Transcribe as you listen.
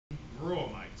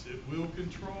mites. It will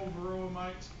control Varroa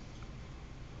mites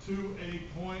to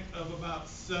a point of about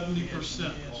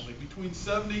 70%, only between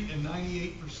 70 and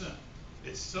 98%.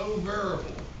 It's so variable.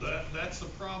 That's the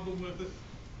problem with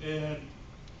it. And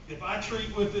if I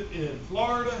treat with it in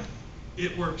Florida,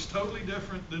 it works totally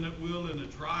different than it will in a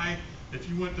dry. If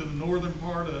you went to the northern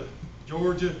part of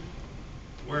Georgia,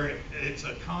 where it's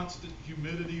a constant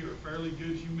humidity or fairly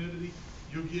good humidity,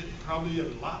 you'll get probably a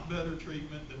lot better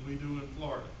treatment than we do in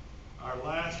Florida. Our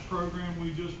last program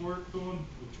we just worked on,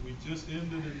 which we just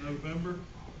ended in November,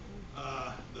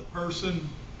 the person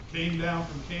came down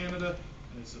from Canada,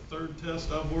 and it's the third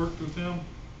test I've worked with him.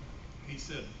 He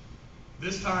said,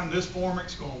 this time this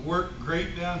Formic's going to work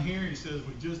great down here. He says,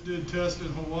 we just did tests in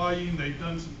Hawaii, and they've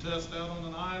done some tests out on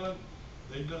an island.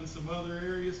 They've done some other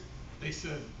areas. They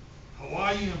said,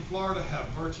 Hawaii and Florida have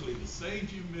virtually the same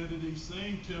humidity,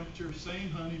 same temperature,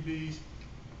 same honeybees.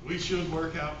 We should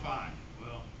work out fine.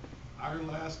 Well, our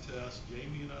last test,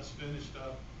 Jamie and us finished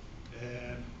up,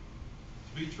 and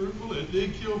to be truthful, it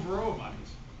did kill Varroa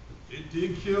mites. It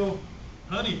did kill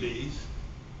honeybees,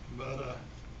 but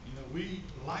you know, we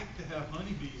like to have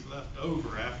honeybees left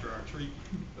over after our treatment.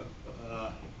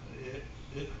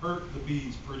 It hurt the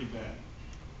bees pretty bad.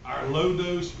 Our low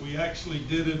dose, we actually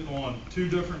did it on 2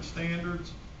 different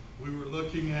standards. We were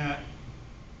looking at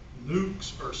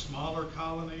nukes or smaller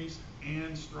colonies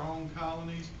and strong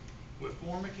colonies. With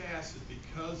formic acid,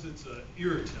 because it's an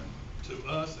irritant to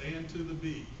us and to the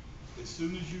bee, as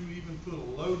soon as you even put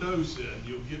a low dose in,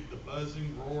 you'll get the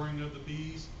buzzing, roaring of the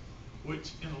bees,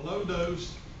 which in a low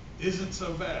dose isn't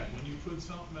so bad. When you put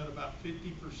something at about 50%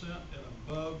 and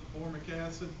above formic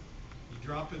acid, you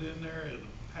drop it in there in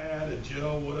a pad, a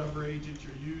gel, whatever agent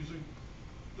you're using,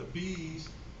 the bees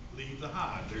leave the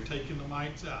hive. They're taking the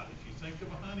mites out. If you think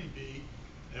of a honeybee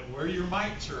and where your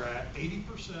mites are at,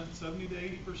 80%, 70 to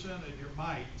 80% of your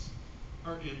mites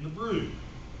are in the brood.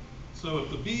 So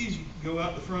if the bees go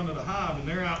out the front of the hive and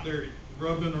they're out there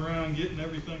rubbing around, getting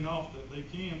everything off that they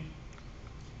can,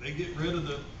 they get rid of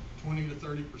the 20 to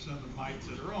 30% of the mites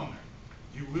that are on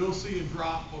there. You will see a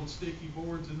drop on sticky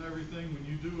boards and everything when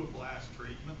you do a blast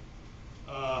treatment.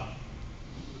 The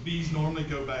bees normally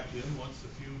go back in once the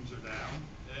fumes are down,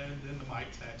 and then the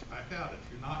mites hatch back out. If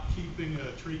you're not keeping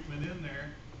a treatment in there,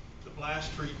 the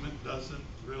blast treatment doesn't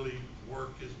really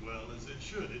work as well as it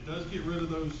should. It does get rid of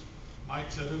those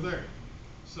mites that are there.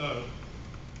 So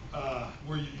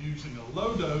where you're using a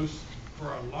low dose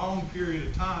for a long period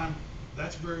of time,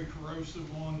 that's very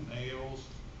corrosive on nails,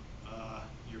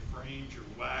 your frames, your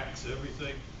wax,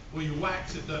 everything. Well, your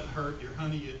wax, it doesn't hurt. Your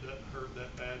honey, it doesn't hurt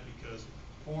that bad because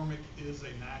formic is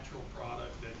a natural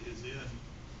product that is in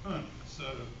honey. So,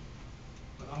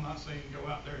 but I'm not saying go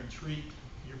out there and treat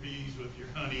your bees with your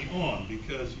honey on,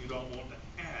 because you don't want to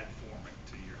add formic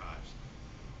to your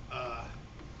hives.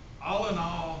 All in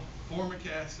all, formic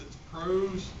acid's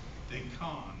pros and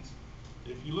cons.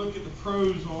 If you look at the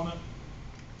pros on it,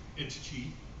 it's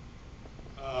cheap.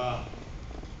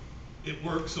 It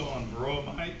works on Varroa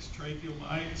mites, tracheal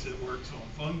mites. It works on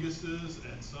funguses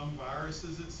and some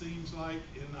viruses, it seems like,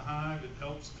 in the hive. It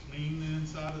helps clean the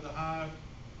inside of the hive.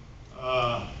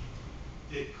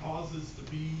 It causes the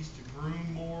bees to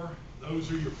groom more.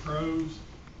 Those are your pros.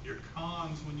 Your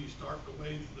cons, when you start to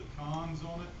weigh the cons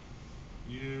on it,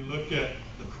 you look at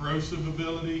the corrosive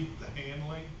ability, the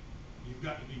handling. You've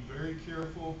got to be very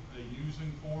careful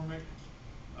using formic.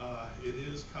 It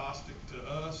is caustic to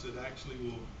us. It actually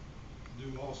will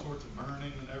do all sorts of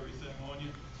burning and everything on you.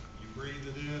 You breathe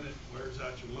it in, it wears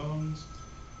out your lungs.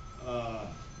 I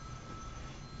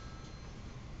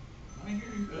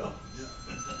hear you, Bill. Yeah.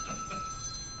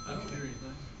 I don't hear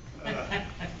anything.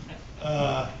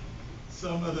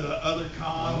 Some of the other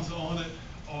cons on it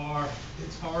are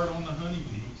it's hard on the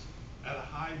honeybees. At a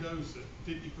high dose, at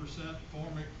 50%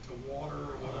 formic to water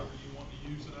or whatever you want to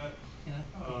use it at,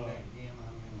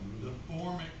 the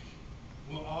formic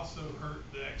will also hurt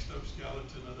the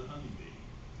exoskeleton of the honeybee.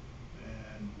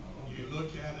 And you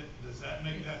look at it, does that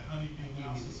make that honeybee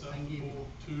now susceptible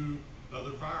to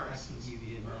other viruses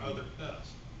or other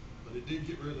pests? But it did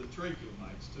get rid of the tracheal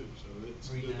mites too, so it's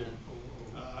good.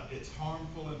 It's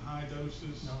harmful in high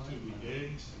doses to the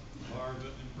eggs, larvae,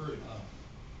 and brood.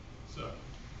 So,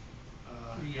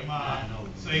 am I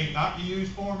saying not to use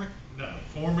formic? No,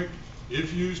 formic,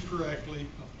 if used correctly,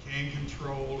 can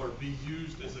control or be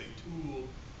used as a tool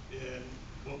in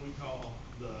what we call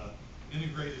the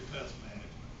integrated pest management.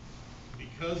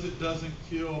 Because it doesn't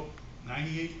kill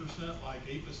 98% like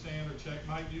Apistan or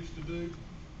checkmite used to do,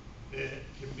 it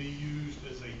can be used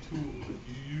as a tool. If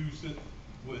you use it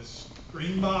with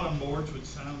screen bottom boards, which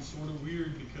sounds sort of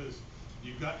weird because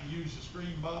you've got to use the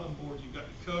screen bottom board, you've got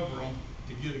to cover them,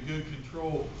 to get a good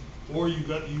control, or you've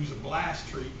got to use a blast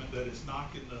treatment that is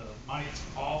knocking the mites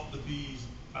off the bees,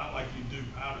 about like you do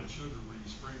powdered sugar where you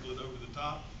sprinkle it over the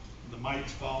top, and the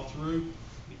mites fall through.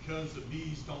 Because the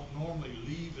bees don't normally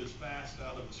leave as fast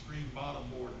out of a screen bottom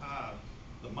board hive,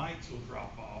 the mites will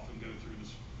drop off and go through the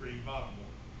screen bottom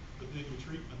board. But then your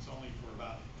treatment's only for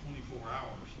about 24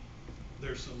 hours.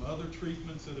 There's some other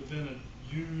treatments that have been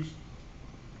used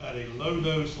at a low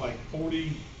dose, like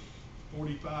 40,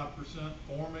 45%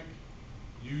 Formic,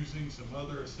 using some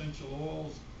other essential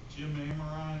oils. Jim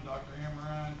Amorine, Dr.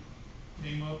 Amorine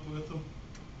came up with them.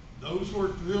 Those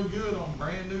worked real good on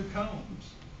brand new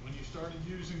combs. When you started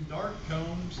using dark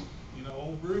combs, you know,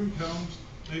 old broom combs,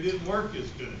 they didn't work as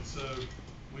good. So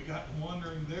we got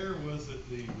wondering there, was it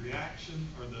the reaction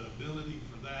or the ability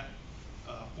for that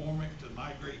Formic to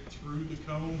migrate through the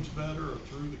combs better or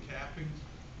through the cappings?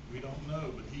 We don't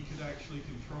know, but he could actually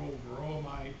control Varroa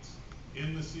mites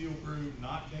in the seal brood,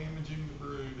 not damaging the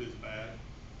brood as bad,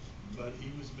 but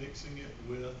he was mixing it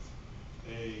with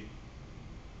a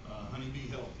Honeybee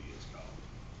Healthy, it's called.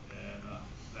 And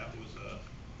that was a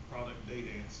product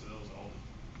Daydance sells, all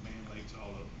the Man Lakes, all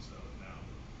of them sell it now.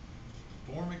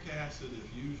 But formic acid,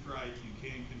 if used right, you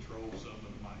can control some of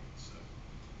the mites. So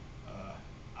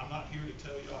I'm not here to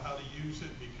tell y'all how to use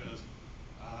it because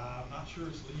I'm not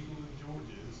sure it's legal in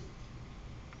Georgia, is it?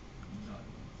 No,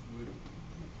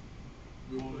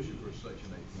 we'll push it for Section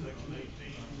 18. Section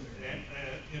 18. And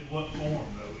in what form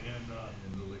though? In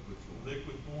the liquid form.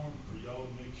 Liquid form for y'all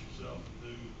to mix yourself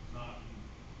and do, not.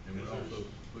 And we're also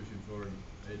pushing for an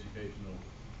educational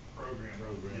program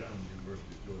from the yeah.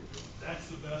 University of Georgia. That's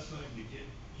the best thing to get.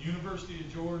 University of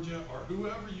Georgia or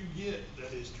whoever you get that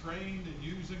is trained in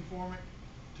using Formic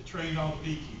to train all the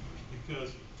beekeepers,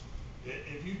 because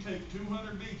if you take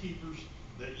 200 beekeepers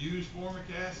that use formic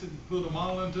acid and put them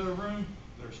all into a room,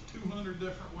 there's 200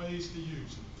 different ways to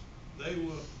use it. They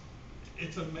will,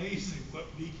 it's amazing what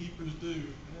beekeepers do.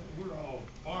 We're all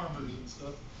farmers and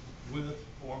stuff with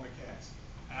formic acid,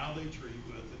 how they treat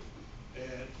with it.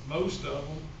 And most of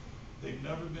them, they've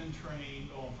never been trained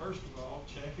on, first of all,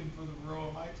 checking for the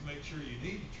Varroa mite to make sure you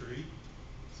need to treat.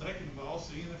 Second of all,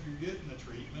 seeing if you're getting the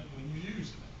treatment when you're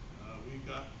using it. We've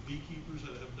got beekeepers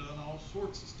that have done all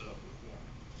sorts of stuff with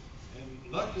Formic.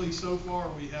 And luckily, so far,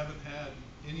 we haven't had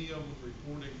any of them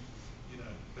reporting, you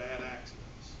know, bad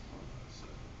accidents.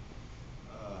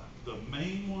 The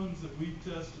main ones that we've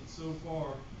tested so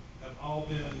far have all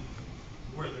been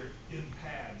where they're in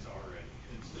pads already,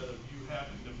 instead of you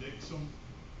having to mix them.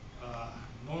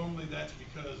 Normally that's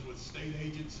because with state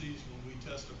agencies, when we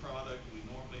test a product, we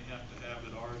normally have to have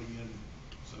it already in,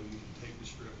 so you can take the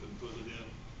strip and put it in.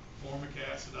 Formic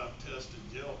acid, I've tested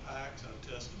gel packs, I've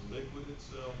tested liquid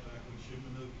itself, back when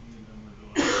Shimanuki and them were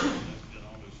doing it, that's been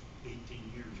almost 18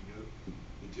 years ago.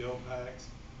 The gel packs,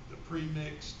 the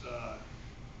pre-mixed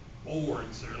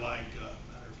boards, they're like,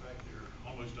 matter of fact, they're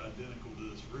almost identical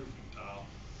to this roofing tile.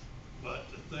 But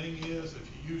the thing is, if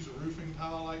you use a roofing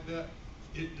tile like that,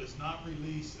 it does not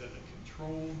release at a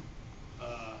controlled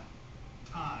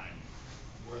time,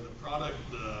 where the product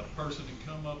the person had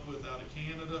come up with out of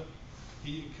Canada,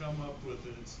 he had come up with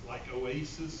it, it's like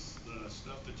Oasis, the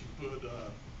stuff that you put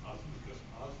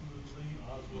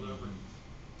whatever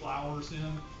flowers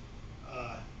in.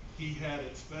 He had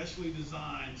it specially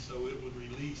designed so it would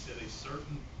release at a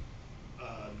certain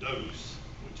dose,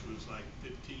 which was like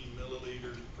 15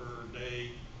 milliliters per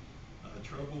day.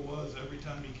 Trouble was, every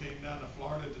time he came down to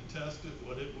Florida to test it,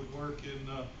 what it would work in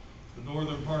the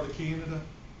northern part of Canada,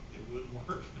 it wouldn't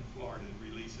work in Florida.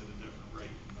 It'd release at a different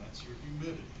rate, and that's your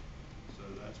humidity. So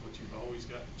that's what you've always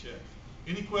got to check.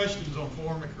 Any questions on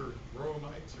Formic or Varroa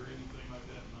mites or anything like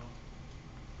that?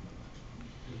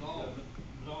 No.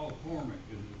 Is all Formic,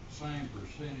 is it the same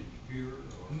percentage pure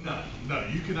or? No,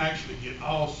 you can actually get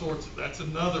all sorts of, that's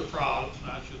another problem.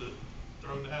 I should have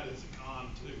thrown that as a con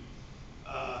too.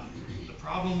 The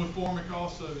problem with Formic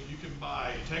also, you can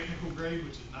buy a technical grade,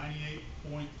 which is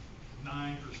 98.9%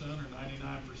 or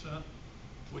 99%,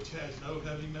 which has no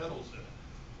heavy metals in it,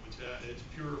 which it's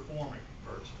pure Formic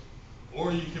version.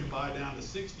 Or you can buy down to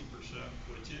 60%,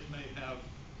 which it may have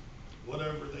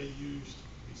whatever they used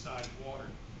besides water.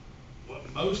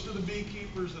 What most of the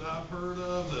beekeepers that I've heard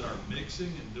of that are mixing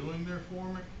and doing their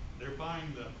Formic, they're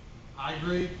buying the high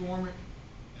grade Formic,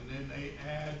 and then they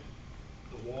add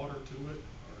the water to it,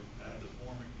 or add the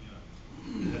Formic, you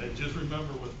know. Just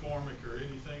remember with Formic or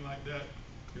anything like that,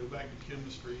 go back to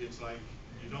chemistry, it's like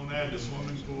you don't add the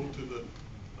swimming pool to the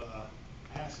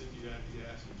acid, you add the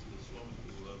acid to the swimming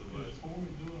pool, otherwise. Is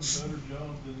Formic doing a better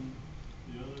job than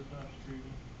the other types of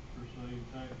treatment, per se,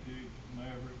 Tactic,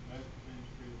 Maverick, African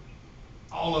strips?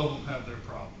 All of them have their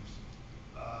problems.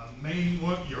 Main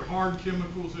one, your hard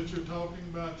chemicals that you're talking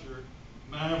about, your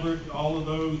Maverick, all of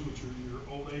those, which are your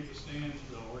old apis stands,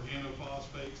 the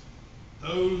organophosphates,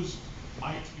 those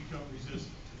mites become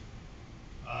resistant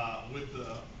to. With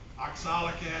the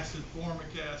oxalic acid,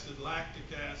 formic acid, lactic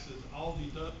acid, all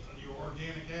your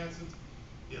organic acids,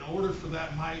 in order for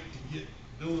that mite to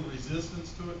build a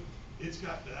resistance to it, it's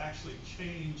got to actually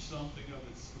change something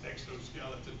of its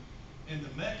exoskeleton. And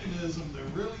the mechanism, they're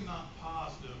really not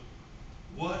positive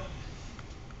what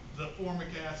the formic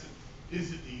acid,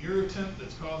 is it the irritant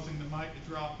that's causing the mite to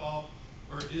drop off,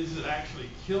 or is it actually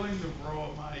killing the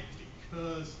Varroa mite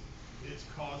because it's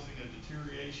causing a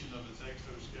deterioration of its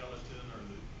exoskeleton or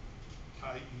the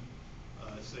chitin,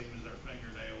 same as our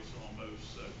fingernails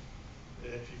almost. So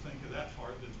if you think of that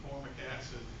part, then formic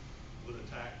acid would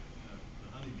attack,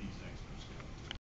 the honeybees' exoskeleton.